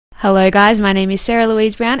Hello guys, my name is Sarah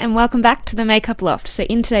Louise Brown and welcome back to the Makeup Loft. So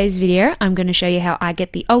in today's video, I'm going to show you how I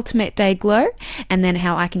get the ultimate day glow and then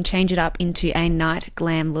how I can change it up into a night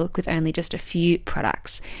glam look with only just a few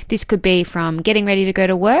products. This could be from getting ready to go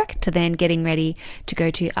to work to then getting ready to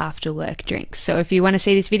go to after work drinks. So if you want to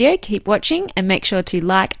see this video, keep watching and make sure to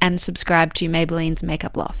like and subscribe to Maybelline's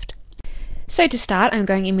Makeup Loft. So to start, I'm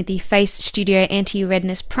going in with the FaceStudio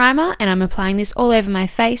Anti-Redness Primer and I'm applying this all over my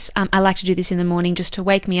face. I like to do this in the morning just to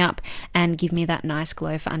wake me up and give me that nice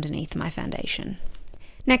glow for underneath my foundation.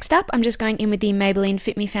 Next up, I'm just going in with the Maybelline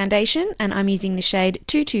Fit Me foundation and I'm using the shade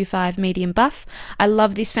 225 Medium Buff. I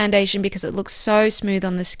love this foundation because it looks so smooth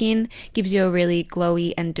on the skin, gives you a really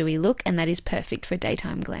glowy and dewy look, and that is perfect for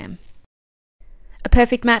daytime glam. A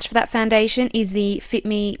perfect match for that foundation is the Fit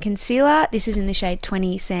Me Concealer. This is in the shade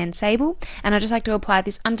 20 Sand Sable, and I just like to apply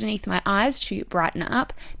this underneath my eyes to brighten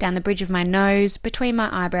up, down the bridge of my nose, between my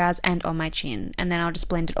eyebrows and on my chin, and then I'll just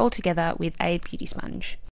blend it all together with a beauty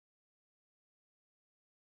sponge.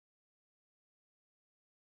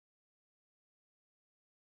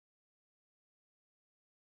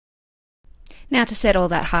 Now to set all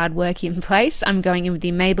that hard work in place, I'm going in with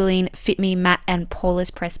the Maybelline Fit Me Matte and Poreless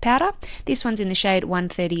Press Powder. This one's in the shade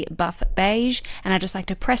 130 Buff Beige, and I just like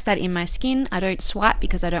to press that in my skin. I don't swipe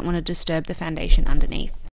because I don't want to disturb the foundation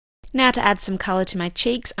underneath. Now to add some colour to my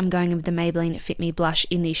cheeks, I'm going in with the Maybelline Fit Me Blush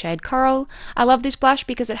in the shade Coral. I love this blush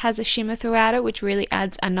because it has a shimmer throughout it, which really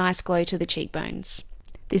adds a nice glow to the cheekbones.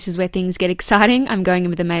 This is where things get exciting. I'm going in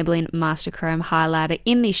with the Maybelline Master Chrome Highlighter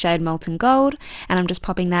in the shade Molten Gold, and I'm just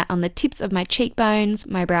popping that on the tips of my cheekbones,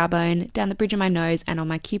 my brow bone, down the bridge of my nose, and on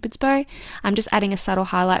my cupid's bow. I'm just adding a subtle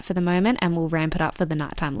highlight for the moment, and we'll ramp it up for the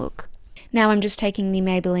nighttime look. Now I'm just taking the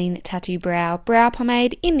Maybelline Tattoo Brow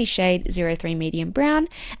Pomade in the shade 03 Medium Brown,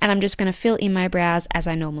 and I'm just going to fill in my brows as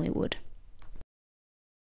I normally would.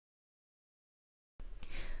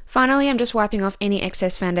 Finally, I'm just wiping off any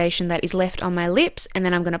excess foundation that is left on my lips, and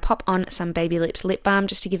then I'm going to pop on some Baby Lips lip balm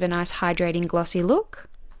just to give a nice hydrating glossy look.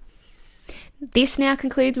 This now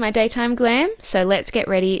concludes my daytime glam, so let's get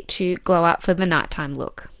ready to glow up for the nighttime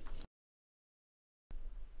look.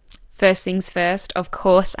 First things first, of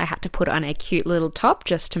course, I had to put on a cute little top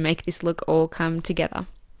just to make this look all come together.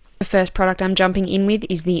 The first product I'm jumping in with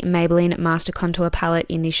is the Maybelline Master Contour Palette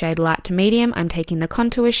in the shade Light to Medium. I'm taking the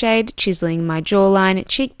contour shade, chiseling my jawline,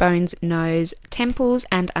 cheekbones, nose, temples,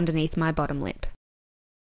 and underneath my bottom lip.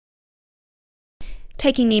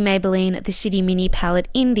 Taking the Maybelline The City Mini palette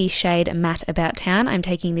in the shade Matte About Town, I'm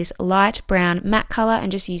taking this light brown matte colour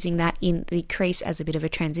and just using that in the crease as a bit of a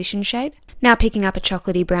transition shade. Now picking up a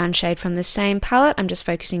chocolatey brown shade from the same palette, I'm just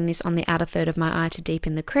focusing this on the outer third of my eye to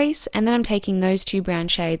deepen the crease, and then I'm taking those two brown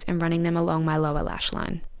shades and running them along my lower lash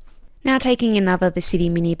line. Now taking another The City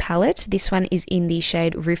Mini palette, this one is in the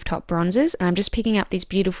shade Rooftop Bronzes, and I'm just picking up this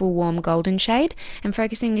beautiful warm golden shade and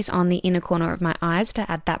focusing this on the inner corner of my eyes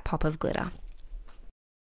to add that pop of glitter.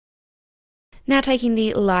 Now taking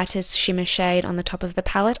the lightest shimmer shade on the top of the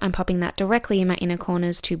palette, I'm popping that directly in my inner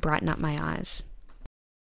corners to brighten up my eyes.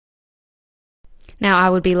 Now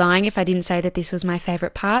I would be lying if I didn't say that this was my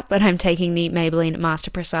favourite part, but I'm taking the Maybelline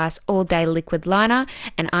Master Precise All Day Liquid Liner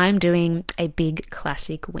and I'm doing a big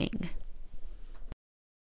classic wing.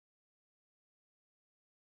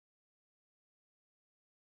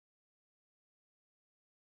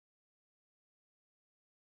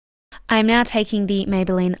 I'm now taking the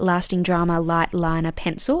Maybelline Lasting Drama Lightliner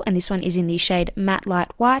pencil, and this one is in the shade Matte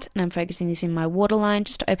Light White, and I'm focusing this in my waterline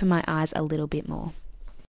just to open my eyes a little bit more.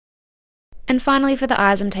 And finally for the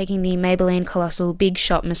eyes, I'm taking the Maybelline Colossal Big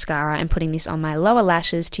Shot Mascara and putting this on my lower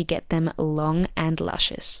lashes to get them long and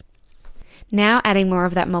luscious. Now adding more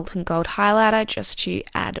of that Molten Gold highlighter just to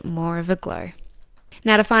add more of a glow.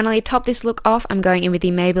 Now to finally top this look off, I'm going in with the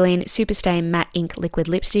Maybelline SuperStay Matte Ink Liquid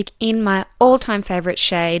Lipstick in my all-time favourite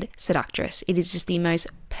shade, Seductress. It is just the most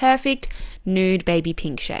perfect nude baby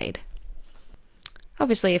pink shade.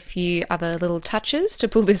 Obviously a few other little touches to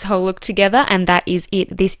pull this whole look together, and that is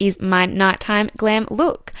it. This is my nighttime glam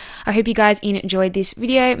look. I hope you guys enjoyed this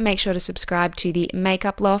video. Make sure to subscribe to the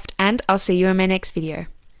Makeup Loft and I'll see you in my next video.